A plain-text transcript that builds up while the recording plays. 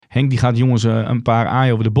Henk die gaat jongens een paar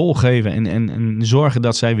aaien over de bol geven en zorgen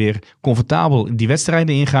dat zij weer comfortabel die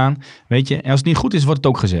wedstrijden ingaan. Weet je, en als het niet goed is, wordt het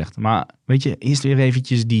ook gezegd. Maar weet je, eerst weer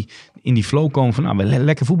eventjes in die flow komen van we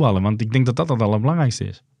lekker voetballen. Want ik denk dat dat het allerbelangrijkste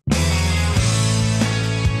is.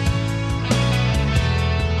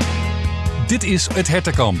 Dit is Het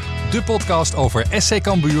Hertenkamp, de podcast over SC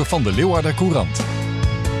Cambuur van de Leeuwarder Courant.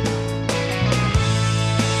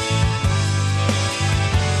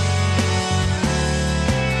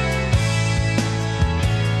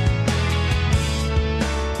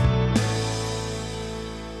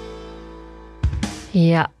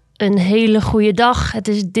 Ja, een hele goede dag. Het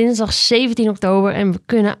is dinsdag 17 oktober en we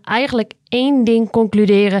kunnen eigenlijk één ding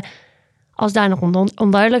concluderen. Als daar nog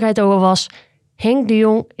onduidelijkheid over was, Henk de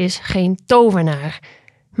Jong is geen tovenaar.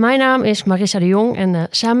 Mijn naam is Marissa de Jong en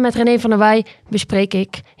samen met René van der Wij bespreek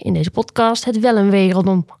ik in deze podcast het wel en wee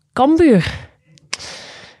rondom Cambuur.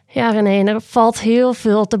 Ja René, er valt heel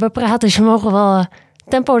veel te bepraten, dus we mogen wel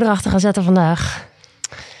tempo erachter gaan zetten vandaag.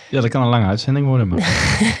 Ja, dat kan een lange uitzending worden. Maar...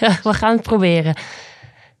 we gaan het proberen.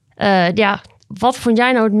 Wat vond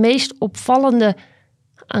jij nou het meest opvallende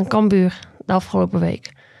aan Cambuur de afgelopen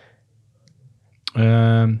week?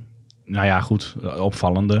 Nou ja, goed.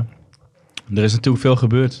 Opvallende. Er is natuurlijk veel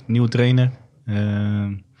gebeurd. Nieuwe trainer.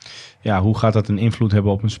 Hoe gaat dat een invloed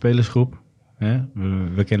hebben op een spelersgroep?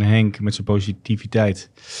 We kennen Henk met zijn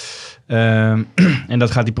positiviteit. En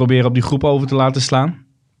dat gaat hij proberen op die groep over te laten slaan.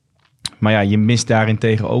 Maar ja, je mist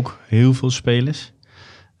daarentegen ook heel veel spelers.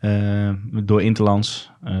 Door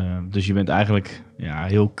interlands. Dus je bent eigenlijk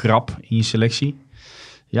heel krap in je selectie.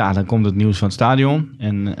 Ja, dan komt het nieuws van het stadion.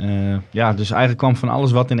 En dus eigenlijk kwam van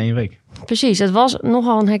alles wat in 1 week. Precies, het was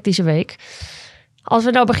nogal een hectische week. Als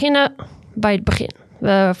we nou beginnen bij het begin.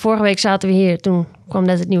 Vorige week zaten we hier, toen kwam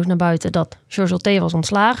net het nieuws naar buiten dat George T. was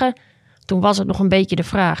ontslagen. Toen was het nog een beetje de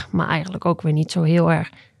vraag, maar eigenlijk ook weer niet zo heel erg,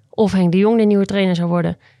 of Henk de Jong de nieuwe trainer zou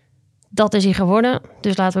worden. Dat is hij geworden.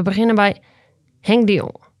 Dus laten we beginnen bij Henk de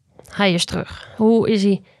Jong. Hij is terug. Hoe is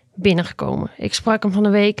hij binnengekomen? Ik sprak hem van de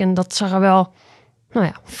week en dat zag er wel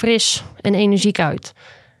fris en energiek uit.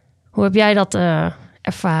 Hoe heb jij dat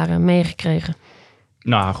ervaren, meegekregen?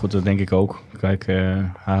 Nou goed, dat denk ik ook. Kijk,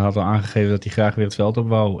 hij had al aangegeven dat hij graag weer het veld op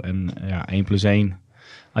wou. En 1+1.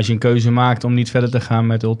 Als je een keuze maakt om niet verder te gaan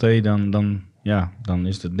met Ulte, dan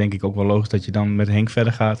is het denk ik ook wel logisch dat je dan met Henk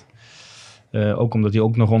verder gaat. Ook omdat hij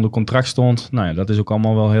ook nog onder contract stond. Nou ja, dat is ook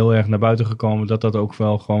allemaal wel heel erg naar buiten gekomen. Dat ook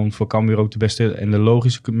wel gewoon voor Cambuur ook de beste en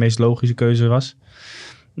de meest logische keuze was.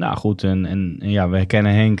 Nou goed, en we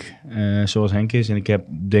herkennen Henk zoals Henk is. En ik heb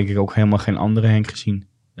denk ik ook helemaal geen andere Henk gezien.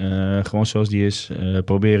 Gewoon zoals die is.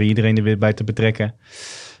 Proberen iedereen er weer bij te betrekken.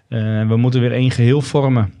 We moeten weer één geheel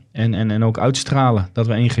vormen. En ook uitstralen dat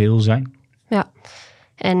we één geheel zijn. Ja,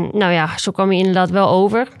 en zo kwam je inderdaad wel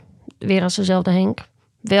over. Weer als dezelfde Henk.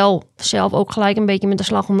 Wel zelf ook gelijk een beetje met de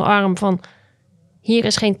slag om de arm van... hier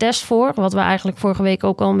is geen test voor, wat we eigenlijk vorige week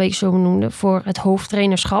ook al een beetje zo benoemden... voor het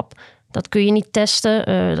hoofdtrainerschap. Dat kun je niet testen,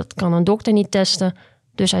 dat kan een dokter niet testen.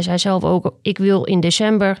 Dus hij zei zelf ook, ik wil in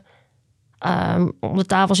december om de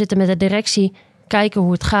tafel zitten met de directie... kijken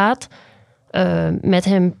hoe het gaat, met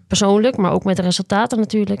hem persoonlijk, maar ook met de resultaten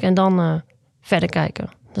natuurlijk... en dan verder kijken.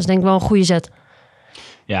 Dat is denk ik wel een goede zet.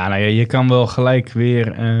 Ja, je kan wel gelijk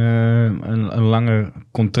weer een langer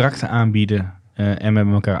contract aanbieden en met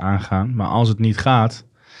elkaar aangaan. Maar als het niet gaat,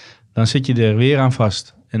 dan zit je er weer aan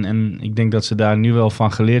vast. En ik denk dat ze daar nu wel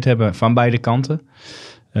van geleerd hebben, van beide kanten.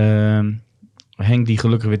 Henk die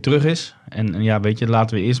gelukkig weer terug is. En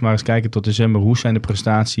laten we eerst maar eens kijken tot december. Hoe zijn de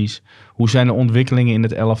prestaties? Hoe zijn de ontwikkelingen in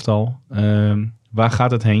het elftal? Waar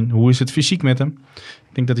gaat het heen? Hoe is het fysiek met hem?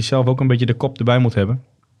 Ik denk dat hij zelf ook een beetje de kop erbij moet hebben.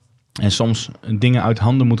 En soms dingen uit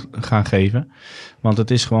handen moet gaan geven. Want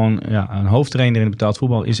het is gewoon, een hoofdtrainer in het betaald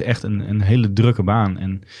voetbal is echt een hele drukke baan.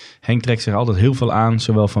 En Henk trekt zich altijd heel veel aan.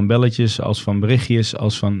 Zowel van belletjes als van berichtjes,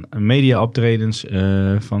 als van media-optredens,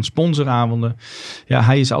 van sponsoravonden. Ja,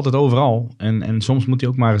 hij is altijd overal. En soms moet hij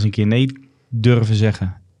ook maar eens een keer nee durven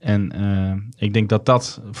zeggen. En ik denk dat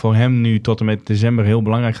dat voor hem nu tot en met december heel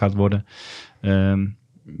belangrijk gaat worden.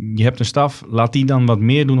 Je hebt een staf, laat die dan wat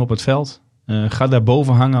meer doen op het veld. Ga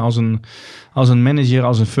daarboven hangen als een manager,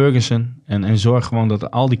 als een Ferguson. En zorg gewoon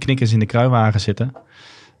dat al die knikkers in de kruiwagen zitten.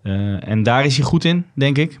 En daar is hij goed in,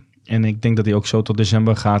 denk ik. En ik denk dat hij ook zo tot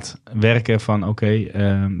december gaat werken van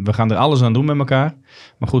we gaan er alles aan doen met elkaar.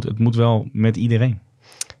 Maar goed, het moet wel met iedereen.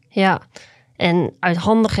 Ja, en uit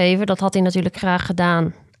handen geven, dat had hij natuurlijk graag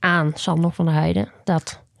gedaan aan Sander van der Heijden.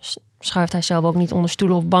 Dat schuift hij zelf ook niet onder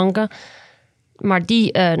stoelen of banken. Maar die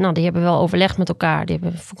hebben wel overlegd met elkaar. Die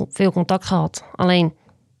hebben veel contact gehad. Alleen,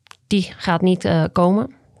 die gaat niet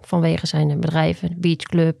komen vanwege zijn bedrijven, de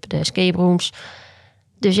beachclub, de escape rooms.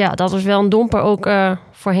 Dus ja, dat was wel een domper ook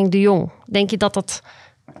voor Henk de Jong. Denk je dat dat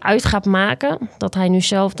uit gaat maken? Dat hij nu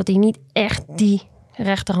zelf, dat hij niet echt die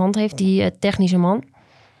rechterhand heeft, die technische man?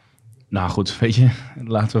 Nou goed, weet je,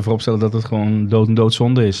 laten we vooropstellen dat het gewoon dood en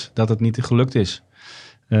doodzonde is. Dat het niet gelukt is.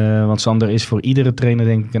 Want Sander is voor iedere trainer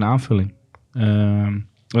denk ik een aanvulling.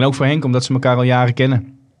 En ook voor Henk, omdat ze elkaar al jaren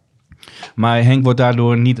kennen. Maar Henk wordt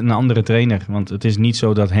daardoor niet een andere trainer. Want het is niet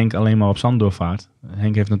zo dat Henk alleen maar op zand doorvaart.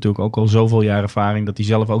 Henk heeft natuurlijk ook al zoveel jaar ervaring dat hij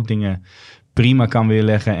zelf ook dingen prima kan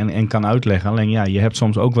weerleggen en kan uitleggen. Alleen ja, je hebt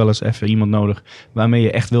soms ook wel eens even iemand nodig waarmee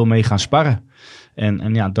je echt wil mee gaan sparren.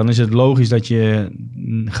 En ja, dan is het logisch dat je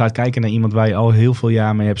gaat kijken naar iemand waar je al heel veel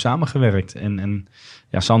jaar mee hebt samengewerkt. En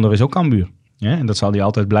ja, Sander is ook Cambuur. Ja, en dat zal hij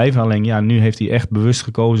altijd blijven. Alleen ja, nu heeft hij echt bewust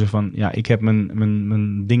gekozen van... ja, ik heb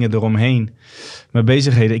mijn dingen eromheen. Mijn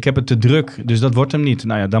bezigheden. Ik heb het te druk. Dus dat wordt hem niet.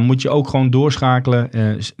 Nou ja, dan moet je ook gewoon doorschakelen.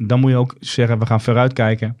 Dan moet je ook zeggen, we gaan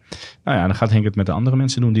vooruitkijken. Nou ja, dan gaat Henk het met de andere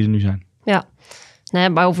mensen doen die er nu zijn. Ja. Nee,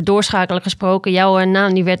 maar over doorschakelen gesproken. Jouw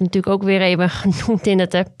naam die werd natuurlijk ook weer even genoemd in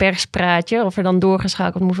het perspraatje. Of er dan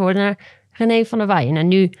doorgeschakeld moest worden naar René van der Weijen. En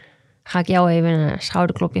nu ga ik jou even een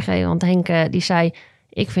schouderklopje geven. Want Henk die zei...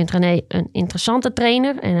 Ik vind René een interessante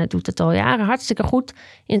trainer en hij doet het al jaren hartstikke goed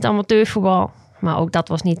in het amateurvoetbal. Maar ook dat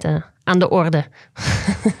was niet aan de orde.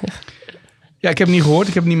 Ja, ik heb het niet gehoord,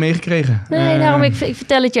 ik heb het niet meegekregen. Nee, daarom ik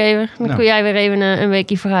vertel het je even. Dan kun jij weer even een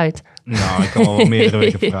weekje vooruit. Nou, ik kan wel meerdere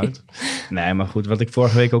weken vooruit. Nee, maar goed, wat ik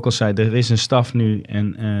vorige week ook al zei, er is een staf nu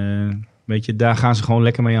en weet je, daar gaan ze gewoon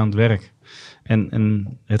lekker mee aan het werk.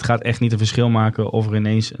 En het gaat echt niet een verschil maken of er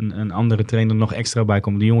ineens een andere trainer nog extra bij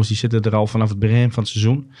komt. Die jongens die zitten er al vanaf het begin van het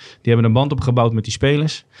seizoen. Die hebben een band opgebouwd met die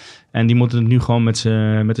spelers. En die moeten het nu gewoon met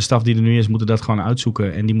de staf die er nu is, moeten dat gewoon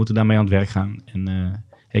uitzoeken. En die moeten daarmee aan het werk gaan. En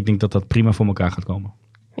ik denk dat dat prima voor elkaar gaat komen.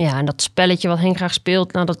 Ja, en dat spelletje wat Henk graag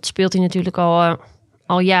speelt, nou dat speelt hij natuurlijk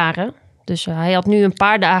al jaren. Dus hij had nu een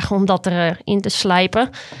paar dagen om dat erin te slijpen.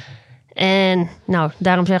 En nou,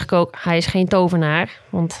 daarom zeg ik ook, hij is geen tovenaar.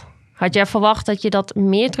 Want... Had jij verwacht dat je dat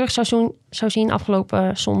meer terug zou zien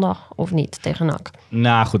afgelopen zondag of niet tegen NAC?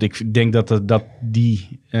 Nou goed, ik denk dat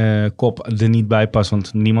die kop er niet bij past.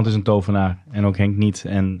 Want niemand is een tovenaar. En ook Henk niet.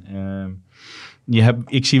 En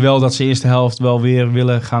ik zie wel dat ze de eerste helft wel weer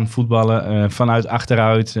willen gaan voetballen. Vanuit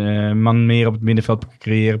achteruit. Man meer op het middenveld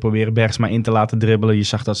creëren. Proberen Bergsma in te laten dribbelen. Je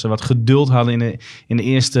zag dat ze wat geduld hadden in de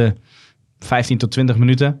eerste 15 tot 20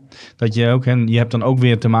 minuten. Dat je ook, je hebt dan ook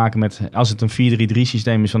weer te maken met, als het een 4-3-3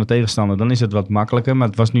 systeem is van de tegenstander, dan is het wat makkelijker. Maar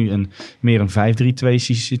het was nu meer een 5-3-2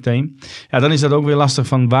 systeem. Ja, dan is dat ook weer lastig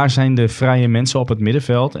van waar zijn de vrije mensen op het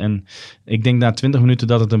middenveld. En ik denk na 20 minuten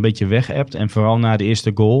dat het een beetje weg-appt. En vooral na de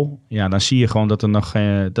eerste goal, ja, dan zie je gewoon dat er nog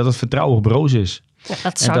dat het vertrouwen broos is. Ja,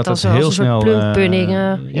 dat zakt als een soort plumpunning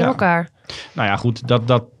in elkaar. Nou ja, goed,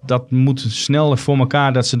 dat moet snel voor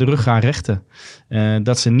elkaar dat ze de rug gaan rechten.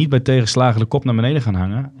 Dat ze niet bij tegenslagen de kop naar beneden gaan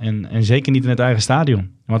hangen. En zeker niet in het eigen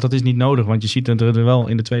stadion. Want dat is niet nodig, want je ziet dat er wel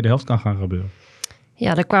in de tweede helft kan gaan gebeuren.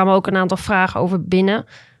 Ja, er kwamen ook een aantal vragen over binnen.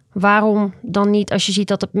 Waarom dan niet, als je ziet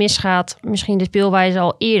dat het misgaat, misschien de speelwijze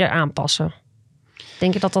al eerder aanpassen?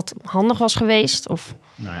 Denk je dat dat handig was geweest? Of?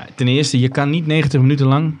 Nou ja, ten eerste, je kan niet 90 minuten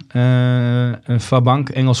lang een Fabank,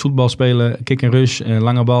 Engels voetbal spelen, kick en rush,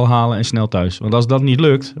 lange bal halen en snel thuis. Want als dat niet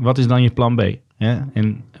lukt, wat is dan je plan B? Ja?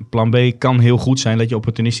 En plan B kan heel goed zijn dat je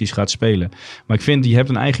opportunistisch gaat spelen. Maar ik vind, je hebt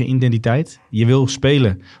een eigen identiteit. Je wil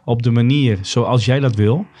spelen op de manier zoals jij dat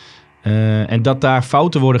wil. En dat daar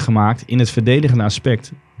fouten worden gemaakt in het verdedigende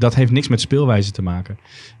aspect, dat heeft niks met speelwijze te maken.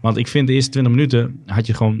 Want ik vind de eerste 20 minuten had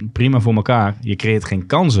je gewoon prima voor elkaar. Je creëert geen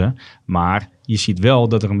kansen, maar je ziet wel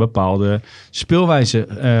dat er een bepaalde speelwijze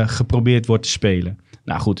geprobeerd wordt te spelen.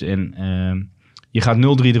 Nou goed, en je gaat 0-3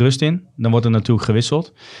 de rust in. Dan wordt er natuurlijk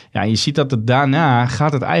gewisseld. Ja, en je ziet dat daarna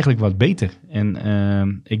gaat het eigenlijk wat beter.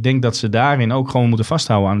 En ik denk dat ze daarin ook gewoon moeten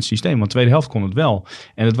vasthouden aan het systeem. Want de tweede helft kon het wel.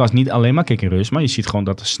 En het was niet alleen maar kick en rust. Maar je ziet gewoon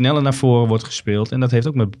dat er sneller naar voren wordt gespeeld. En dat heeft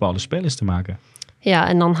ook met bepaalde spelers te maken. Ja,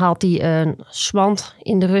 en dan haalt hij een Swant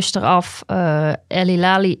in de rust eraf. El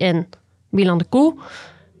Hilali en Milan de Koe.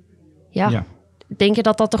 Ja. Denk je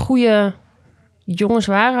dat dat de goede jongens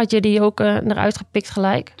waren? Had je die ook eruit gepikt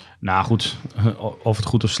gelijk? Nou goed, of het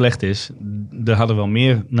goed of slecht is, er hadden wel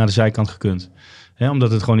meer naar de zijkant gekund.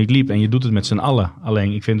 Omdat het gewoon niet liep en je doet het met z'n allen.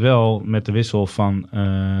 Alleen ik vind wel met de wissel van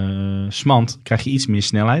Smant krijg je iets meer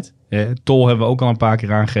snelheid. Tol hebben we ook al een paar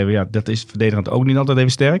keer aangegeven. Ja, dat is verdedigend ook niet altijd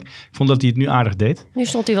even sterk. Ik vond dat hij het nu aardig deed. Nu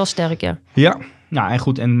stond hij wel sterk, ja. Ja, nou en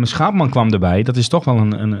goed. En Schaapman kwam erbij. Dat is toch wel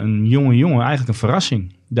een jonge jongen, eigenlijk een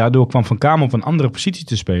verrassing. Daardoor kwam Van Kaam op een andere positie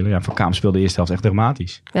te spelen. Ja, Van Kaam speelde de eerste helft echt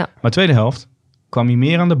dramatisch. Ja. Maar tweede helft kwam hij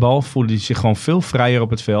meer aan de bal, voelde hij zich gewoon veel vrijer op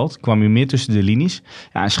het veld. Kwam hij meer tussen de linies.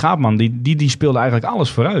 Ja, en Schaapman, die speelde eigenlijk alles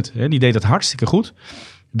vooruit. Die deed het hartstikke goed.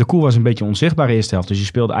 De Koe was een beetje onzichtbaar in de eerste helft. Dus je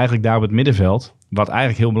speelde eigenlijk daar op het middenveld, wat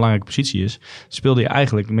eigenlijk een heel belangrijke positie is, speelde je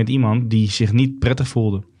eigenlijk met iemand die zich niet prettig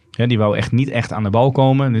voelde. Ja, die wou echt niet echt aan de bal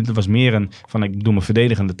komen. Dit was meer ik doe mijn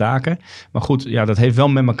verdedigende taken. Maar goed, ja, dat heeft wel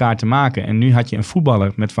met elkaar te maken. En nu had je een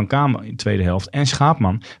voetballer met Van Kamer in de tweede helft en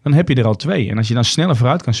Schaapman. Dan heb je er al 2. En als je dan sneller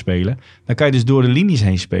vooruit kan spelen, dan kan je dus door de linies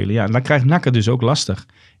heen spelen. Ja, dan krijgt NAC het dus ook lastig.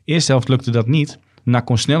 Eerste helft lukte dat niet. NAC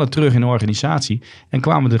kon sneller terug in de organisatie en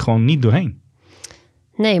kwamen er gewoon niet doorheen.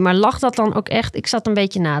 Nee, maar lag dat dan ook echt... Ik zat een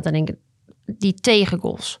beetje na te denken, die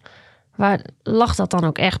tegengoals. Waar lag dat dan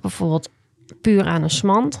ook echt bijvoorbeeld puur aan een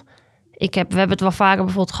Smant? We hebben het wel vaker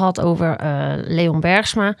bijvoorbeeld gehad over Leon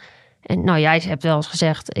Bergsma. En nou, jij hebt wel eens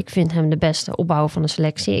gezegd, ik vind hem de beste opbouwer van de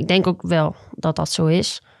selectie. Ik denk ook wel dat dat zo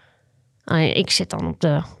is. Ik zit dan op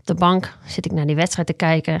de bank, zit ik naar die wedstrijd te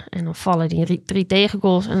kijken en dan vallen die 3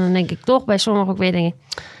 tegengoals. En dan denk ik toch bij sommigen ook weer,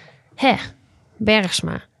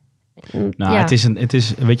 Bergsma. Nou, ja. het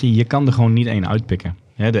is, weet je kan er gewoon niet één uitpikken.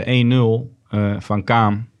 De 1-0 van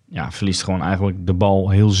Kaam, verliest gewoon eigenlijk de bal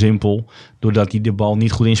heel simpel. Doordat hij de bal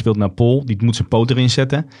niet goed inspeelt naar Pol. Die moet zijn poot erin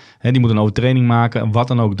zetten. Die moet een overtreding maken. Wat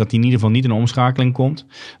dan ook, dat hij in ieder geval niet in een omschakeling komt.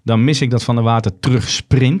 Dan mis ik dat Van der Water terug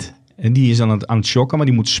sprint. En die is dan aan het shocken, maar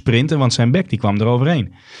die moet sprinten, want zijn bek die kwam er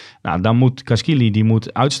overheen. Nou, dan moet Kaskili, die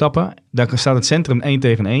moet uitstappen. Daar staat het centrum 1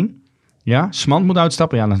 tegen 1. Ja, Smant moet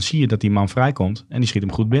uitstappen. Ja, dan zie je dat die man vrijkomt en die schiet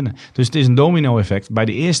hem goed binnen. Dus het is een domino-effect bij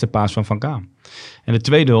de eerste paas van Kaam. En de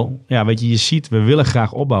tweede, je ziet, we willen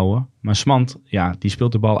graag opbouwen. Maar Smant, die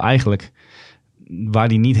speelt de bal eigenlijk waar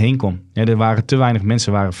die niet heen kon. Er waren te weinig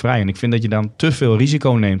mensen waren vrij. En ik vind dat je dan te veel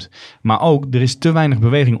risico neemt. Maar ook, er is te weinig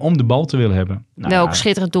beweging om de bal te willen hebben. Welk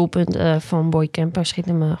schitterend doelpunt van Boy Kemper schiet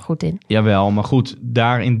hem goed in. Jawel, maar goed,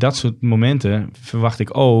 daar in dat soort momenten verwacht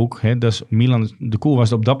ik ook, dat Milan de Koel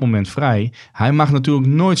was op dat moment vrij. Hij mag natuurlijk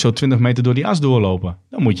nooit zo 20 meter door die as doorlopen.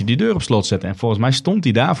 Dan moet je die deur op slot zetten. En volgens mij stond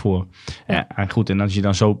hij daarvoor. Ja, goed, en als je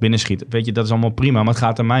dan zo binnenschiet, weet je, dat is allemaal prima. Maar het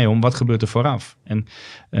gaat er mij om, wat gebeurt er vooraf? En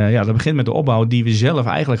dat begint met de opbouw die we zelf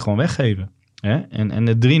eigenlijk gewoon weggeven. En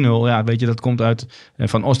de 3-0, dat komt uit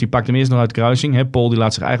Van Os, die pakt hem eerst nog uit de kruising. Paul die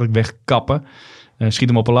laat zich eigenlijk wegkappen. Schiet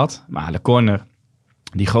hem op een lat. Maar de corner,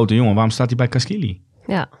 die grote jongen, waarom staat hij bij Kaskili?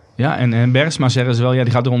 Ja, en Bergsma zeggen ze wel, die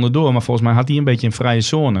gaat er onderdoor. Maar volgens mij had hij een beetje een vrije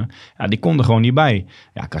zone. Ja, die kon er gewoon niet bij.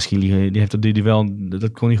 Ja, Kaskili,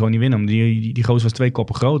 dat kon hij gewoon niet winnen. Die gozer was 2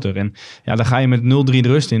 koppen groter. En dan ga je met 0-3 de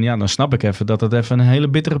rust in. Ja, dan snap ik even dat dat even een hele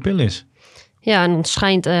bittere pil is. Ja, en dan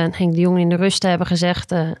schijnt Henk de Jong in de rust te hebben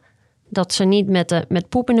gezegd dat ze niet met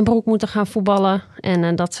poep in de broek moeten gaan voetballen.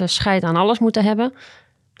 En dat ze scheid aan alles moeten hebben.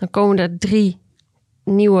 Dan komen er 3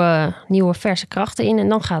 nieuwe verse krachten in. En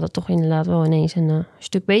dan gaat het toch inderdaad wel ineens een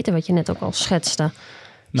stuk beter, wat je net ook al schetste.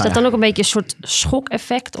 Is dat dan ook een beetje een soort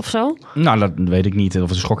schokeffect of zo? Nou, dat weet ik niet of het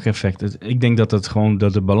een schokeffect. Ik denk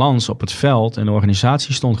dat de balans op het veld en de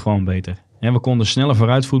organisatie stond gewoon beter. We konden sneller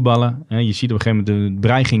vooruit voetballen. Je ziet op een gegeven moment de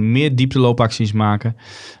dreiging meer diepteloopacties maken.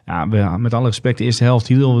 Ja, met alle respect, de eerste helft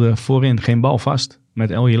hielden we voorin geen bal vast.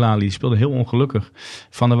 Met El Hilali, die speelde heel ongelukkig.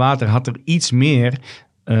 Van der Water had er iets meer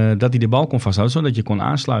dat hij de bal kon vasthouden, zodat je kon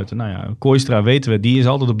aansluiten. Nou ja, Kooistra weten we, die is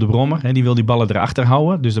altijd op de brommer. Die wil die ballen erachter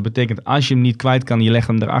houden. Dus dat betekent, als je hem niet kwijt kan, je legt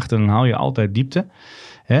hem erachter, dan hou je altijd diepte.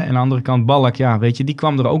 En aan de andere kant, Ballack, die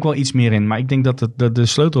kwam er ook wel iets meer in. Maar ik denk dat de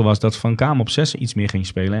sleutel was dat Van Kaam op 6 iets meer ging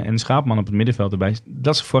spelen. En Schaapman op het middenveld erbij.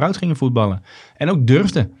 Dat ze vooruit gingen voetballen. En ook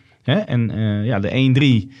durfden.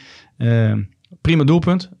 De 1-3, prima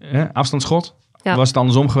doelpunt. Afstandsschot. Ja. Was het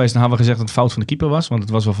andersom geweest, dan hadden we gezegd dat het fout van de keeper was. Want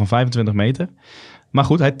het was wel van 25 meter. Maar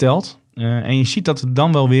goed, hij telt. En je ziet dat we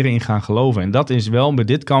dan wel weer in gaan geloven. En dat is wel bij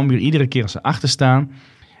dit Cambuur iedere keer als ze achter staan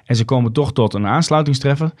en ze komen toch tot een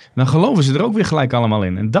aansluitingstreffer, dan geloven ze er ook weer gelijk allemaal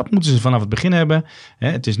in. En dat moeten ze vanaf het begin hebben.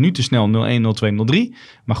 Het is nu te snel 0-1, 0-2, 0-3.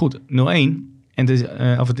 Maar goed, 0-1 en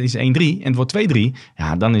het is 1-3 en het wordt 2-3.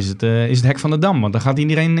 Ja, dan is het hek van de dam. Want dan gaat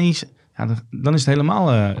iedereen ineens. Ja, dan is het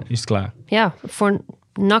helemaal is het klaar. Ja, voor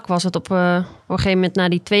NAC was het op een gegeven moment na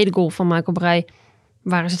die tweede goal van Michael Breij,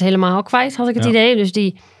 waren ze het helemaal kwijt, had ik het idee. Dus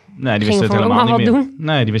die wisten het helemaal niet meer. Doen.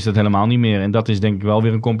 Nee, die wisten het helemaal niet meer. En dat is denk ik wel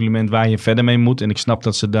weer een compliment waar je verder mee moet. En ik snap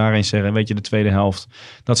dat ze daarin zeggen, weet je, de tweede helft,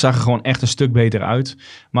 dat zag er gewoon echt een stuk beter uit.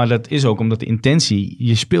 Maar dat is ook omdat de intentie,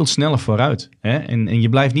 je speelt sneller vooruit. En je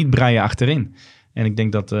blijft niet breien achterin. En ik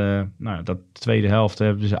denk dat de tweede helft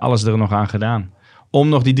hebben ze alles er nog aan gedaan. Om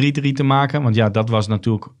nog die 3-3 te maken. Want dat was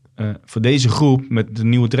natuurlijk voor deze groep met de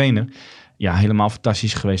nieuwe trainer helemaal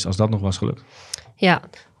fantastisch geweest als dat nog was gelukt. Ja,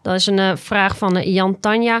 dat is een vraag van Jan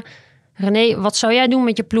Tanja. René, wat zou jij doen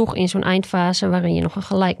met je ploeg in zo'n eindfase waarin je nog een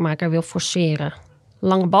gelijkmaker wil forceren?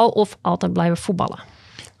 Lange bal of altijd blijven voetballen?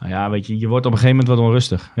 Nou ja, weet je wordt op een gegeven moment wat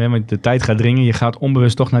onrustig. Want de tijd gaat dringen, je gaat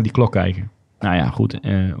onbewust toch naar die klok kijken. Nou ja, goed.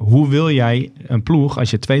 Hoe wil jij een ploeg, als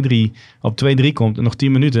je op 2-3 komt en nog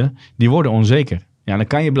 10 minuten, die worden onzeker. Ja, dan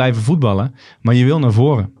kan je blijven voetballen, maar je wil naar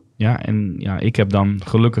voren. Ja, en ja, ik heb dan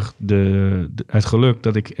gelukkig het geluk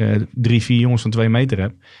dat ik 3-4 jongens van 2 meter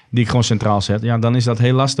heb, die ik gewoon centraal zet. Ja, dan is dat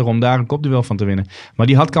heel lastig om daar een kopduel van te winnen. Maar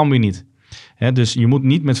die had Cambuur niet. Dus je moet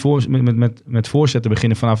niet met voorzetten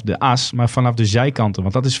beginnen vanaf de as, maar vanaf de zijkanten.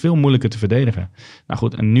 Want dat is veel moeilijker te verdedigen. Nou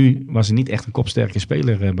goed, en nu was er niet echt een kopsterke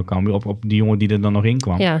speler bij Cambuur op die jongen die er dan nog in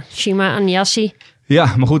kwam. Ja, Shima Anyasi.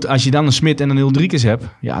 Ja, maar goed, als je dan een Smit en een Uldrikes hebt,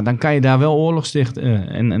 ja, dan kan je daar wel oorlog stichten.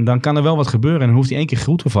 En dan kan er wel wat gebeuren. En dan hoeft hij 1 keer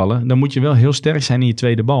goed te vallen. Dan moet je wel heel sterk zijn in je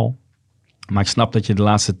tweede bal. Maar ik snap dat je de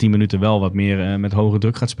laatste 10 minuten wel wat meer met hoge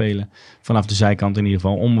druk gaat spelen. Vanaf de zijkant in ieder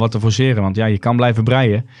geval, om wat te forceren. Want ja, je kan blijven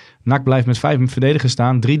breien. NAC blijft met 5 verdedigers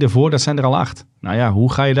staan. 3 ervoor, dat zijn er al 8. Nou ja,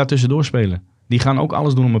 hoe ga je daar tussendoor spelen? Die gaan ook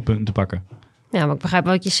alles doen om een punt te pakken. Ja, maar ik begrijp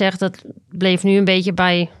wat je zegt. Dat bleef nu een beetje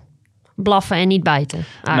bij blaffen en niet bijten.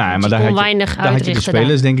 Nee, maar daar had je de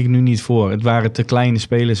spelers denk ik nu niet voor. Het waren te kleine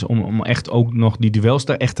spelers om echt ook nog die duels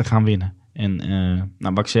daar echt te gaan winnen. En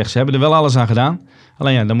wat ik zeg, ze hebben er wel alles aan gedaan.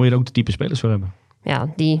 Alleen ja, dan moet je er ook de type spelers voor hebben.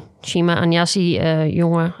 Ja, die Shima Anyasi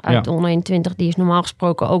jongen uit de onder 21, die is normaal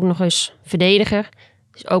gesproken ook nog eens verdediger.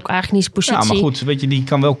 Is ook eigenlijk niet zijn positie. Ja, maar goed, weet je, die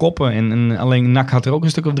kan wel koppen. En alleen NAC had er ook een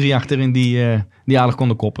stuk of 3 achterin die aardig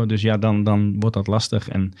konden koppen. Dus ja, dan wordt dat lastig.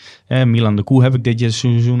 En Milan de Koe heb ik dit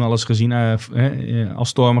seizoen alles gezien als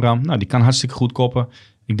stormram. Nou, die kan hartstikke goed koppen.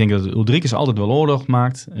 Ik denk dat Uldrikes altijd wel oorlog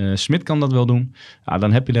maakt. Smit kan dat wel doen. Ja,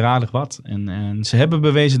 dan heb je er aardig wat. En ze hebben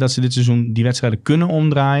bewezen dat ze dit seizoen die wedstrijden kunnen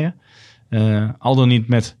omdraaien. Al dan niet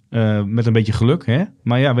met een beetje geluk. Hè?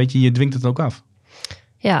 Maar ja, weet je dwingt het ook af.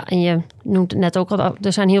 Ja, en je noemt het net ook al.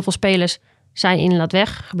 Er zijn heel veel spelers zijn inderdaad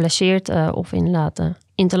weg, geblesseerd of inderdaad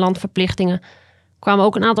interlandverplichtingen. Er kwamen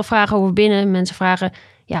ook een aantal vragen over binnen. Mensen vragen,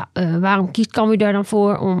 waarom kiest Cambuur daar dan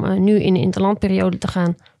voor om nu in de interlandperiode te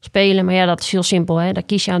gaan spelen? Maar ja, dat is heel simpel. Hè? Daar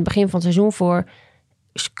kies je aan het begin van het seizoen voor.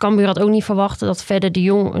 Cambuur had ook niet verwacht dat verder de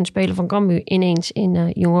Jong, een speler van Cambuur, ineens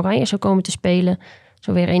in Jong Oranje zou komen te spelen.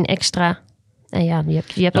 Zo weer 1 extra. En ja,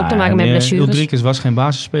 je hebt ook te maken met blessures. Uldrikes was geen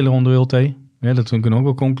basisspeler onder Ulte. Ja, dat kunnen we ook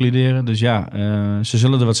wel concluderen. Dus ja, ze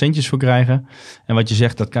zullen er wat centjes voor krijgen. En wat je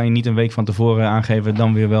zegt, dat kan je niet een week van tevoren aangeven.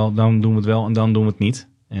 Dan weer wel, dan doen we het wel en dan doen we het niet.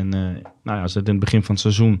 En als het in het begin van het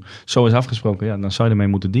seizoen zo is afgesproken, ja, dan zou je ermee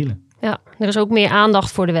moeten dealen. Ja, er is ook meer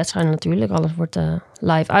aandacht voor de wedstrijd natuurlijk. Alles wordt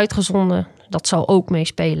live uitgezonden. Dat zal ook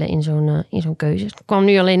meespelen in zo'n keuze. Het kwam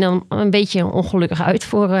nu alleen een beetje ongelukkig uit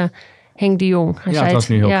voor Henk de Jong. Het was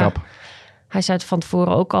nu heel krap. Hij zei het van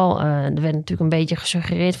tevoren ook al. Er werd natuurlijk een beetje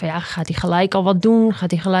gesuggereerd van gaat hij gelijk al wat doen?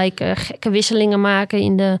 Gaat hij gelijk gekke wisselingen maken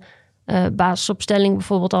in de basisopstelling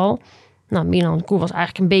bijvoorbeeld al? Nou, Milan de Koe was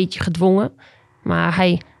eigenlijk een beetje gedwongen. Maar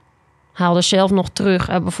hij haalde zelf nog terug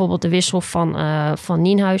bijvoorbeeld de wissel van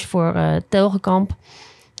Nienhuis voor Telgekamp.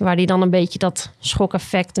 Waar hij dan een beetje dat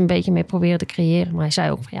schokeffect een beetje mee probeerde te creëren. Maar hij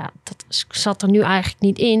zei ook van dat zat er nu eigenlijk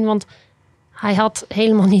niet in. Want hij had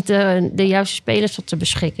helemaal niet de juiste spelers tot zijn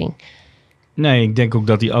beschikking. Nee, ik denk ook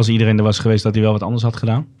dat hij, als iedereen er was geweest, dat hij wel wat anders had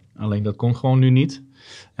gedaan. Alleen dat kon gewoon nu niet.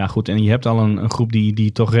 Ja goed, en je hebt al een groep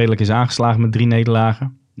die toch redelijk is aangeslagen met 3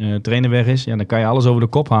 nederlagen. Trainer weg is, ja, dan kan je alles over de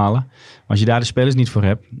kop halen. Maar als je daar de spelers niet voor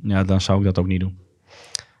hebt, ja, dan zou ik dat ook niet doen.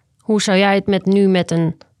 Hoe zou jij het met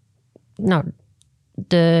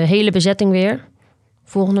de hele bezetting weer?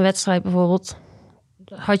 Volgende wedstrijd bijvoorbeeld.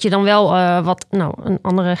 Had je dan wel een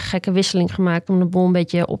andere gekke wisseling gemaakt om de boel een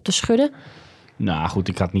beetje op te schudden? Nou goed,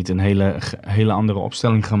 ik had niet een hele andere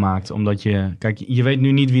opstelling gemaakt. Omdat je weet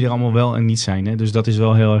nu niet wie er allemaal wel en niet zijn. Hè? Dus dat is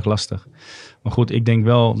wel heel erg lastig. Maar goed, ik denk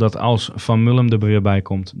wel dat als Van Mullum er weer bij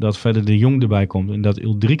komt, dat verder de Jong erbij komt en dat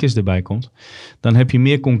Uldrikes erbij komt, dan heb je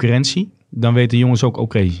meer concurrentie. Dan weten de jongens ook,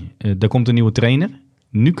 oké, er komt een nieuwe trainer.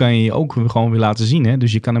 Nu kan je ook gewoon weer laten zien. Hè?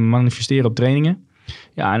 Dus je kan hem manifesteren op trainingen.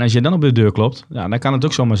 Ja, en als je dan op de deur klopt, dan kan het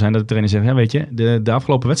ook zomaar zijn dat de trainer zegt, weet je, de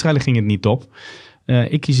afgelopen wedstrijden ging het niet top.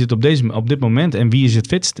 Ik kies het op dit moment. En wie is het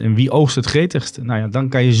fitst? En wie oogst het gretigst? Nou ja, dan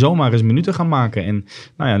kan je zomaar eens minuten gaan maken.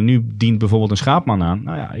 En nu dient bijvoorbeeld een Schaapman aan.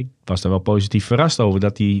 Nou ja, ik was daar wel positief verrast over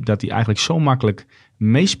dat hij eigenlijk zo makkelijk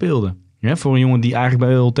meespeelde. Ja, voor een jongen die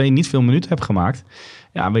eigenlijk bij LT niet veel minuten heeft gemaakt.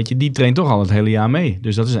 Ja, weet je, die traint toch al het hele jaar mee.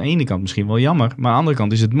 Dus dat is aan de ene kant misschien wel jammer. Maar aan de andere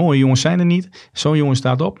kant is het mooi. Jongens zijn er niet. Zo'n jongen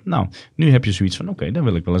staat op. Nou, nu heb je zoiets van, oké, dan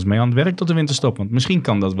wil ik wel eens mee aan het werk tot de winterstop. Want misschien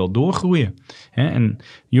kan dat wel doorgroeien. En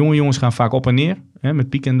jonge jongens gaan vaak op en neer. Met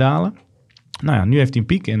piek en dalen. Nou ja, nu heeft hij een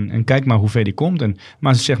piek en kijk maar hoe ver die komt.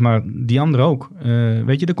 Maar zeg maar, die anderen ook.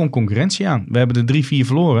 Weet je, er komt concurrentie aan. We hebben er 3-4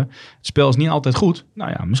 verloren. Het spel is niet altijd goed.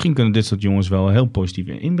 Nou ja, misschien kunnen dit soort jongens wel een heel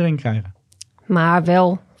positieve inbreng krijgen. Maar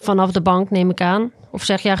wel vanaf de bank, neem ik aan. Of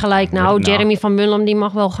zeg jij gelijk, Jeremy van Mullum die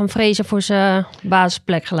mag wel gaan vrezen voor zijn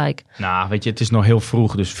basisplek gelijk. Nou, weet je, het is nog heel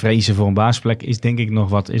vroeg. Dus vrezen voor een basisplek is denk ik nog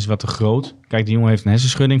wat te groot. Kijk, die jongen heeft een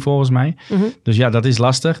hersenschudding volgens mij. Mm-hmm. Dus ja, dat is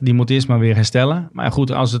lastig. Die moet eerst maar weer herstellen. Maar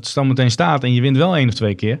goed, als het dan meteen staat en je wint wel 1 of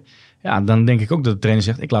 2 keer... Ja, dan denk ik ook dat de trainer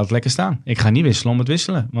zegt, ik laat het lekker staan. Ik ga niet wisselen om het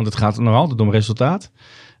wisselen. Want het gaat nog altijd om resultaat.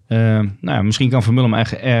 Misschien kan Van Mullum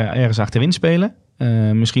ergens achterin spelen.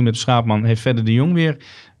 Misschien met de Schaapman heeft verder de Jong weer...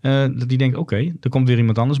 dat die denkt, oké, er komt weer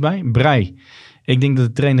iemand anders bij. Brei. Ik denk dat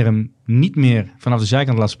de trainer hem niet meer vanaf de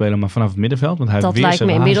zijkant laat spelen, maar vanaf het middenveld. Want hij dat heeft weer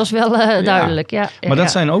lijkt me inmiddels wel duidelijk. Ja. Maar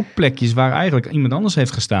dat zijn ook plekjes waar eigenlijk iemand anders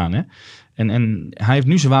heeft gestaan. Hè? En hij heeft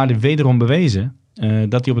nu zijn waarde wederom bewezen.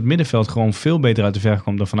 Dat hij op het middenveld gewoon veel beter uit de verf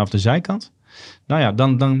komt dan vanaf de zijkant. Nou ja,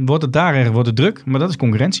 dan wordt het daar wordt het druk, maar dat is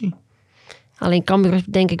concurrentie. Alleen Cambuur is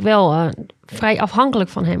denk ik wel vrij afhankelijk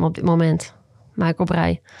van hem op dit moment. Michael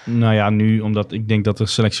Brei. Nou ja, nu omdat ik denk dat de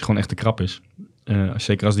selectie gewoon echt te krap is.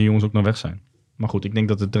 Zeker als die jongens ook nog weg zijn. Maar goed, ik denk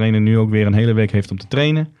dat de trainer nu ook weer een hele week heeft om te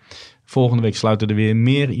trainen. Volgende week sluiten er weer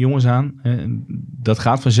meer jongens aan. Dat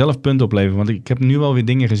gaat vanzelf punten opleveren. Want ik heb nu wel weer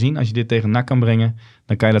dingen gezien. Als je dit tegen NAC kan brengen,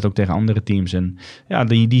 dan kan je dat ook tegen andere teams. En ja,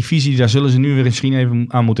 die visie, daar zullen ze nu weer misschien even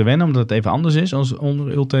aan moeten wennen. Omdat het even anders is als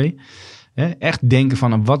onder Ulte. Echt denken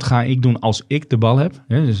van, wat ga ik doen als ik de bal heb?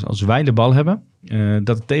 Dus als wij de bal hebben.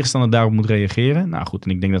 Dat de tegenstander daarop moet reageren. Nou goed,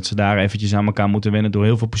 en ik denk dat ze daar eventjes aan elkaar moeten wennen door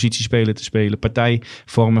heel veel positiespelen te spelen.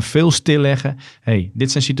 Partijvormen, veel stilleggen.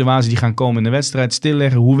 Dit zijn situaties die gaan komen in de wedstrijd.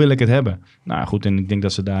 Stilleggen, hoe wil ik het hebben? Nou goed, en ik denk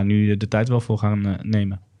dat ze daar nu de tijd wel voor gaan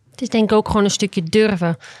nemen. Het is denk ik ook gewoon een stukje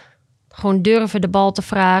durven. Gewoon durven de bal te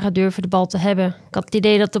vragen, durven de bal te hebben. Ik had het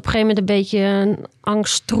idee dat het op een gegeven moment een beetje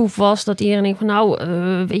angststroef was. Dat iedereen denkt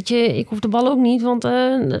van weet je, ik hoef de bal ook niet, want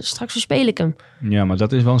straks verspeel ik hem. Ja, maar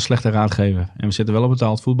dat is wel een slechte raadgever. En we zitten wel op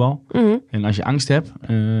betaald voetbal. Mm-hmm. En als je angst hebt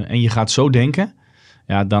en je gaat zo denken,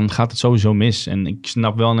 ja, dan gaat het sowieso mis. En ik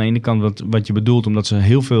snap wel aan de ene kant wat je bedoelt, omdat ze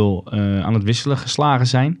heel veel aan het wisselen geslagen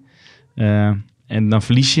zijn. En dan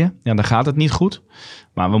verlies je. Ja, dan gaat het niet goed.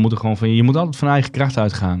 Maar we moeten gewoon je moet altijd van eigen kracht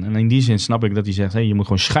uitgaan. En in die zin snap ik dat hij zegt, je moet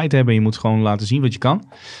gewoon scheid hebben. Je moet gewoon laten zien wat je kan.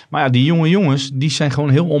 Maar ja, die jonge jongens, die zijn gewoon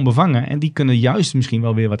heel onbevangen. En die kunnen juist misschien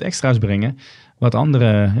wel weer wat extra's brengen. Wat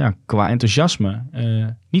anderen qua enthousiasme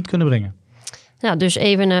niet kunnen brengen. Ja, dus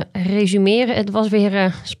even resumeren. Het was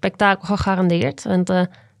weer spektakel gegarandeerd. Want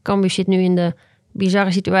Cambuur zit nu in de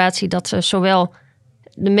bizarre situatie dat ze zowel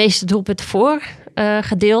de meeste doelpunten voor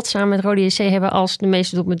gedeeld samen met Rode JC hebben als de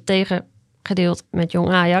meeste doelpunten tegen gedeeld met Jong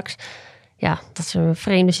Ajax. Ja, dat is een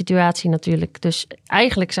vreemde situatie natuurlijk. Dus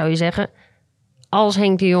eigenlijk zou je zeggen, als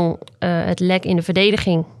Henk de Jong het lek in de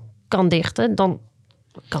verdediging kan dichten, dan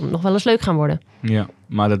kan het nog wel eens leuk gaan worden. Ja,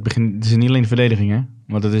 maar het is niet alleen de verdediging, hè?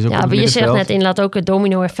 Want het is ook maar je zegt net inderdaad ook het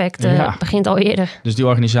domino-effect begint al eerder. Dus die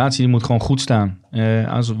organisatie die moet gewoon goed staan.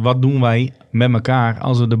 Wat doen wij met elkaar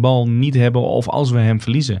als we de bal niet hebben of als we hem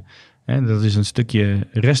verliezen? Dat is een stukje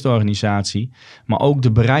restorganisatie, maar ook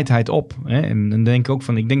de bereidheid op. En dan denk ik ook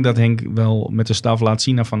van, ik denk dat Henk wel met de staf laat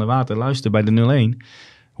zien aan Van der Water, luister bij de 0-1.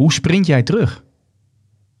 Hoe sprint jij terug?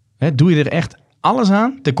 Doe je er echt alles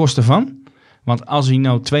aan ten koste van? Want als hij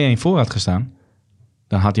nou 2-1 voor had gestaan,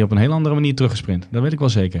 dan had hij op een heel andere manier teruggesprint. Dat weet ik wel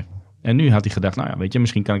zeker. En nu had hij gedacht, nou ja, weet je,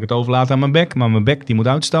 misschien kan ik het overlaten aan mijn bek. Maar mijn bek die moet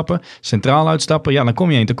uitstappen, centraal uitstappen. Ja, dan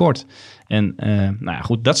kom je in tekort. En nou ja,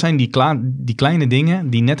 goed, dat zijn die kleine dingen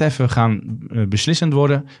die net even gaan beslissend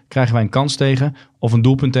worden. Krijgen wij een kans tegen of een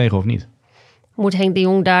doelpunt tegen of niet? Moet Henk de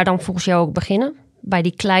Jong daar dan volgens jou ook beginnen? Bij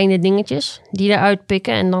die kleine dingetjes die eruit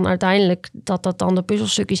pikken en dan uiteindelijk dat dan de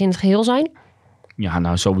puzzelstukjes in het geheel zijn? Ja,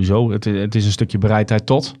 nou sowieso. Het is een stukje bereidheid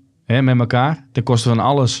tot, met elkaar. Ten koste van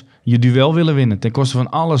alles je duel willen winnen. Ten koste van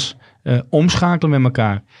alles omschakelen met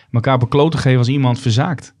elkaar. Elkaar bekloten geven als iemand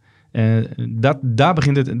verzaakt. Daar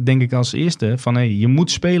begint het denk ik als eerste van je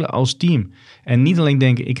moet spelen als team. En niet alleen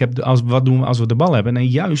denken, wat doen we als we de bal hebben? Nee,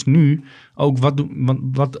 juist nu ook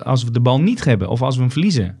wat als we de bal niet hebben of als we hem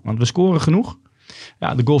verliezen. Want we scoren genoeg.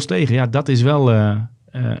 Ja, de goals tegen, ja, dat is wel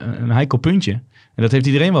een heikel puntje. En dat heeft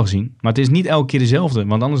iedereen wel gezien. Maar het is niet elke keer dezelfde.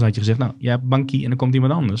 Want anders had je gezegd, nou, jij hebt bankie en dan komt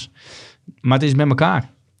iemand anders. Maar het is met elkaar.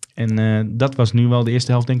 En dat was nu wel de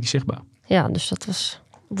eerste helft denk ik zichtbaar. Ja, dus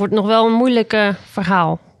wordt nog wel een moeilijk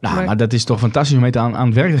verhaal. Nou, maar dat is toch fantastisch om mee aan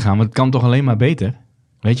het werk te gaan. Want het kan toch alleen maar beter.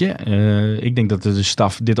 Weet je, ik denk dat de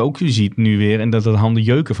staf dit ook ziet nu weer. En dat de handen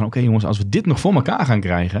jeuken van, oké, jongens, als we dit nog voor elkaar gaan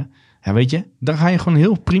krijgen. Ja, weet je, dan ga je gewoon een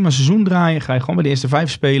heel prima seizoen draaien. Ga je gewoon bij de eerste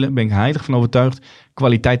 5 spelen. Ben ik heilig van overtuigd.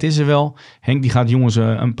 Kwaliteit is er wel. Henk die gaat jongens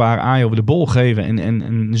een paar aaien over de bol geven.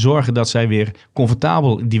 En zorgen dat zij weer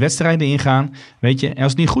comfortabel die wedstrijden ingaan. Weet je, en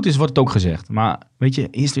als het niet goed is, wordt het ook gezegd. Maar weet je,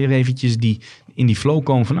 eerst weer eventjes in die flow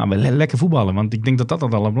komen van, nou, we lekker voetballen. Want ik denk dat dat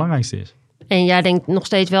het allerbelangrijkste is. En jij denkt nog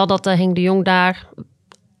steeds wel dat Henk de Jong daar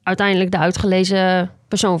uiteindelijk de uitgelezen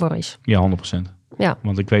persoon voor is? Ja, 100%. Ja.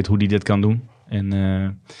 Want ik weet hoe hij dit kan doen. En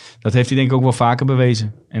dat heeft hij denk ik ook wel vaker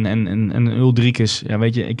bewezen. En Ulrikes, ja,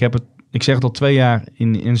 weet je, ik zeg het al 2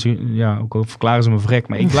 jaar, ook al verklaren ze me vrek,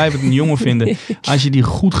 maar ik blijf het een jongen vinden. Als je die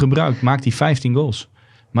goed gebruikt, maakt hij 15 goals.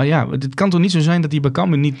 Maar ja, het kan toch niet zo zijn dat hij bij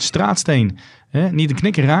Cambuur niet straatsteen, niet de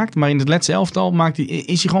knikker raakt, maar in het laatste elftal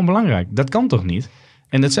is hij gewoon belangrijk. Dat kan toch niet?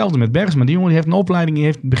 En hetzelfde met Bergsma. Die jongen die heeft een opleiding, die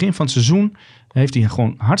heeft begin van het seizoen, heeft hij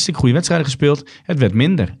gewoon hartstikke goede wedstrijden gespeeld. Het werd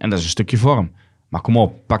minder en dat is een stukje vorm. Maar kom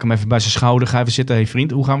op, pak hem even bij zijn schouder, ga even zitten. Hey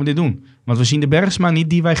vriend, hoe gaan we dit doen? Want we zien de Bergsma niet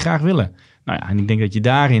die wij graag willen. Nou ja, en ik denk dat je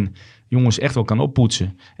daarin jongens echt wel kan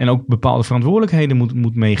oppoetsen. En ook bepaalde verantwoordelijkheden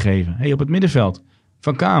moet meegeven. Hey, op het middenveld.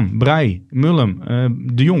 Van Kaam, Breij, Mullum,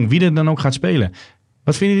 De Jong, wie er dan ook gaat spelen.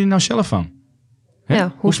 Wat vinden jullie nou zelf van?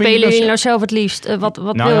 Ja, hoe spelen jullie nou zelf het liefst? Wat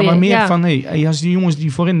wil je? Maar meer van, als die jongens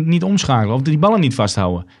die voorin niet omschakelen of die ballen niet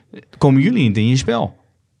vasthouden, komen jullie niet in je spel.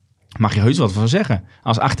 Mag je heus wat van zeggen.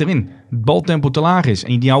 Als achterin het baltempo te laag is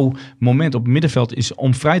en jouw moment op het middenveld is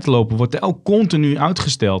om vrij te lopen, wordt er ook continu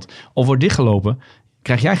uitgesteld of wordt dichtgelopen,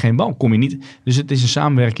 krijg jij geen bal, kom je niet. Dus het is een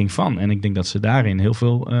samenwerking van. En ik denk dat ze daarin heel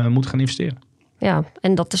veel moeten gaan investeren. Ja,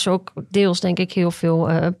 en dat is ook deels denk ik heel veel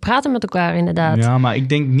praten met elkaar inderdaad. Ja, maar ik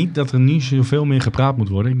denk niet dat er nu zoveel meer gepraat moet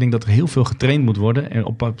worden. Ik denk dat er heel veel getraind moet worden en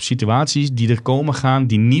op situaties die er komen gaan,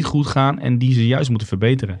 die niet goed gaan en die ze juist moeten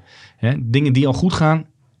verbeteren. Dingen die al goed gaan,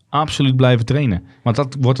 absoluut blijven trainen. Want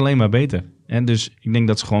dat wordt alleen maar beter. Dus ik denk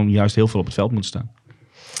dat ze gewoon juist heel veel op het veld moeten staan.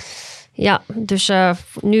 Ja, dus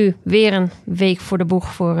nu weer een week voor de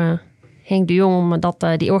boeg voor Henk de Jong om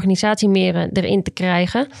die organisatie meer erin te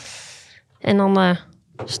krijgen. En dan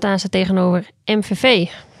staan ze tegenover MVV.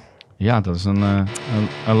 Ja, dat is een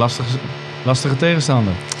lastige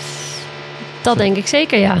tegenstander. Dat denk ik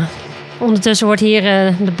zeker, ja. Ondertussen wordt hier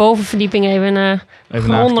de bovenverdieping even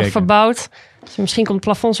grondig verbouwd. Dus misschien komt het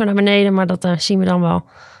plafond zo naar beneden, maar dat zien we dan wel.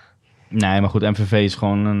 Nee, maar goed, MVV is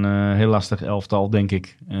gewoon een heel lastig elftal, denk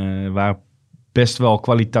ik. Waar best wel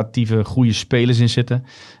kwalitatieve, goede spelers in zitten.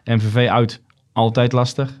 MVV uit, altijd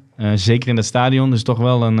lastig. Zeker in dat stadion. Dus toch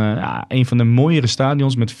wel een van de mooiere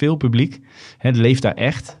stadions met veel publiek. Het leeft daar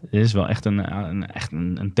echt. Het is wel echt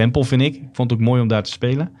een tempel, vind ik. Ik vond het ook mooi om daar te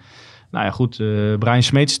spelen. Nou ja, goed. Brian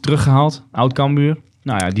Smeets teruggehaald. Oud Cambuur.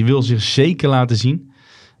 Nou ja, die wil zich zeker laten zien.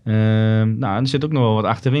 Er zit ook nog wel wat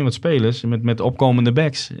achterin, wat spelers. Met opkomende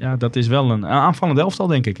backs. Ja, dat is wel een aanvallend elftal,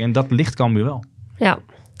 denk ik. En dat ligt Cambuur wel. Ja,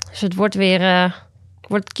 dus het wordt weer...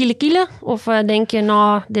 wordt het kiele? Of denk je,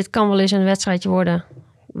 nou, dit kan wel eens een wedstrijdje worden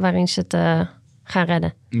waarin ze het gaan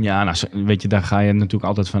redden? Ja, nou, weet je, daar ga je natuurlijk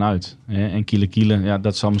altijd van uit. En kiele, ja,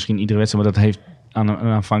 dat zal misschien iedere wedstrijd... maar dat heeft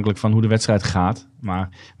afhankelijk van hoe de wedstrijd gaat. Maar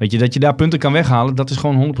weet je, dat je daar punten kan weghalen, dat is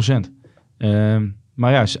gewoon 100%.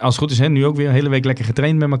 Maar ja, als het goed is, nu ook weer een hele week lekker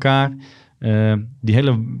getraind met elkaar. Die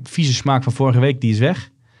hele vieze smaak van vorige week, die is weg.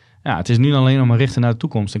 Ja, het is nu alleen nog maar richten naar de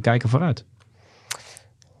toekomst en kijken vooruit.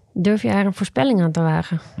 Durf je er een voorspelling aan te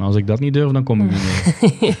wagen? Nou, als ik dat niet durf, dan kom ik niet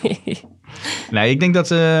meer. Nee, ik denk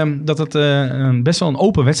dat het best wel een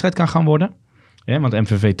open wedstrijd kan gaan worden. Want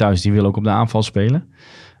MVV thuis, die wil ook op de aanval spelen.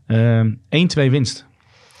 1-2 winst.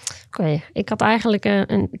 Oké, ik had eigenlijk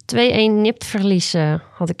een 2-1 nipt verlies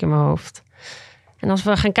had ik in mijn hoofd. En als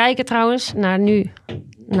we gaan kijken trouwens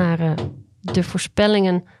naar de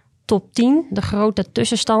voorspellingen top 10, de grote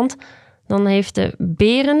tussenstand, dan heeft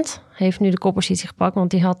Berend nu de koppositie gepakt,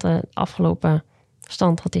 want die had de afgelopen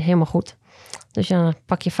stand had hij helemaal goed. Dus ja, dan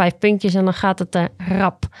pak je 5 puntjes en dan gaat het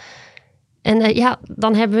rap. En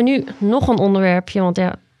dan hebben we nu nog een onderwerpje, want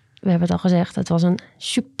ja, we hebben het al gezegd, het was een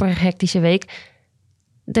super hectische week.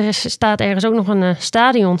 Staat ergens ook nog een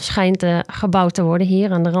stadion schijnt gebouwd te worden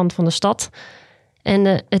hier aan de rand van de stad. En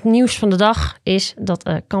het nieuws van de dag is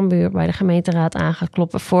dat Cambuur bij de gemeenteraad aan gaat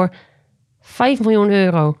kloppen voor €5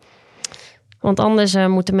 miljoen. Want anders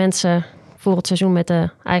moeten mensen voor het seizoen met de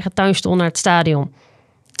eigen tuinstoel naar het stadion.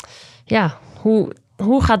 Ja,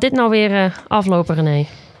 hoe gaat dit nou weer aflopen, René?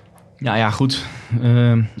 Ja, goed.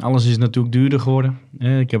 Alles is natuurlijk duurder geworden.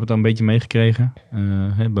 Ik heb het al een beetje meegekregen.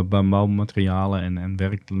 Bouwmaterialen en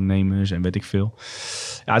werknemers en weet ik veel.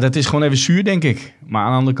 Ja, dat is gewoon even zuur, denk ik. Maar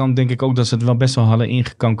aan de andere kant denk ik ook dat ze het wel best wel hadden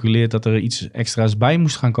ingecalculeerd dat er iets extra's bij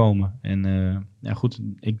moest gaan komen. En goed,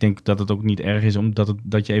 ik denk dat het ook niet erg is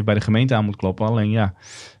dat je even bij de gemeente aan moet kloppen. Alleen ja,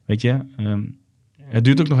 weet je... Het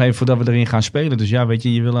duurt ook nog even voordat we erin gaan spelen. Dus ja, weet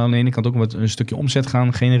je, je wil aan de ene kant ook een stukje omzet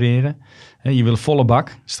gaan genereren. Je wil een volle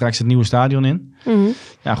bak, straks het nieuwe stadion in. Mm-hmm.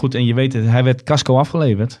 Ja, goed, en je weet het, hij werd casco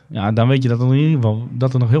afgeleverd. Ja, dan weet je dat er in ieder geval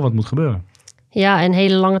dat er nog heel wat moet gebeuren. Ja, en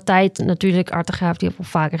hele lange tijd natuurlijk, Arte Graaf, die heeft al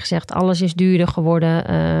vaker gezegd, alles is duurder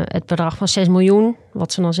geworden. Het bedrag van 6 miljoen,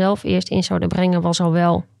 wat ze dan zelf eerst in zouden brengen, was al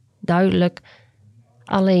wel duidelijk.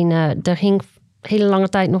 Alleen er hing hele lange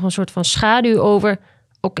tijd nog een soort van schaduw over.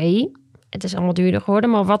 Oké, het is allemaal duurder geworden,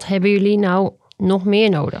 maar wat hebben jullie nou nog meer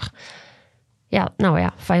nodig? Ja, nou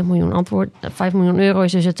ja, 5 miljoen euro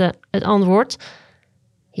is dus het antwoord.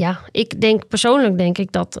 Ja, persoonlijk denk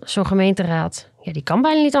ik dat zo'n gemeenteraad, ja, die kan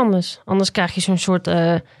bijna niet anders. Anders krijg je zo'n soort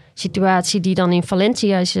situatie die dan in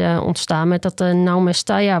Valencia is ontstaan met dat Nou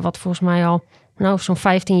Mestalla, wat volgens mij al zo'n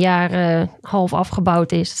 15 jaar half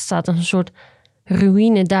afgebouwd is. Het staat een soort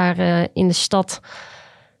ruïne daar in de stad.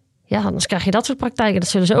 Ja, anders krijg je dat soort praktijken. Dat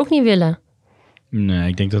zullen ze ook niet willen. Nee,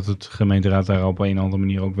 ik denk dat het gemeenteraad daar op een of andere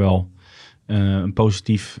manier ook wel een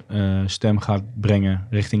positief stem gaat brengen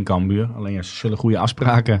richting Cambuur. Alleen ja, ze zullen goede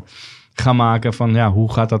afspraken gaan maken van ja,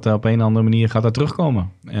 hoe gaat dat op een of andere manier gaat dat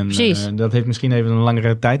terugkomen. En dat heeft misschien even een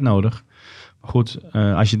langere tijd nodig. Maar goed,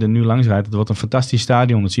 als je er nu langs rijdt, het wordt een fantastisch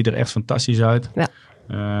stadion. Het ziet er echt fantastisch uit.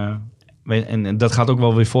 Ja. En dat gaat ook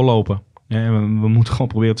wel weer vollopen. Ja, we moeten gewoon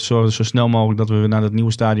proberen te zorgen zo snel mogelijk dat we weer naar dat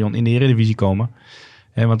nieuwe stadion in de Eredivisie komen.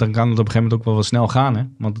 Want dan kan het op een gegeven moment ook wel snel gaan. Hè?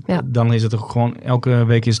 Want dan is het ook gewoon, elke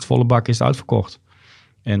week is het volle bak, is het uitverkocht.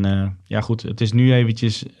 En ja goed, het is nu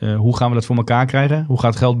eventjes, hoe gaan we dat voor elkaar krijgen? Hoe gaat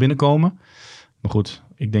het geld binnenkomen? Maar goed,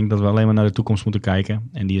 ik denk dat we alleen maar naar de toekomst moeten kijken.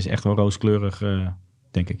 En die is echt wel rooskleurig,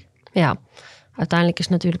 denk ik. Ja, uiteindelijk is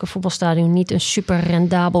natuurlijk een voetbalstadion niet een super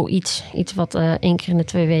rendabel iets. Iets wat 1 keer in de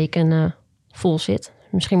 2 weken vol zit.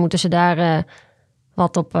 Misschien moeten ze daar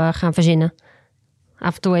wat op gaan verzinnen.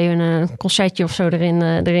 Af en toe even een concertje of zo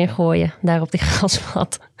erin gooien. Daar op die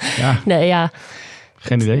grasmat. Ja. Nee, ja.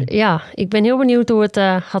 Geen idee. Ja, ik ben heel benieuwd hoe het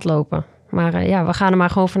gaat lopen. Maar ja, we gaan er maar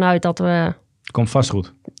gewoon vanuit dat we... Komt vast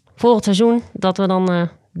goed. Volgend seizoen, dat we dan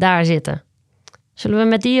daar zitten. Zullen we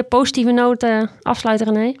met die positieve noot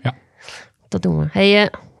afsluiten, René? Ja. Dat doen we.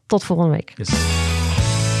 Hey, tot volgende week. Yes.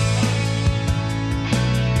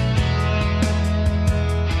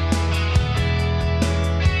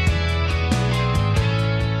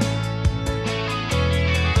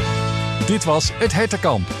 Dit was Het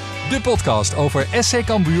Hertenkamp, de podcast over SC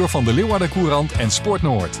Cambuur van de Leeuwarder Courant en Sport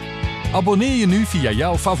Noord. Abonneer je nu via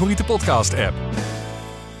jouw favoriete podcast-app.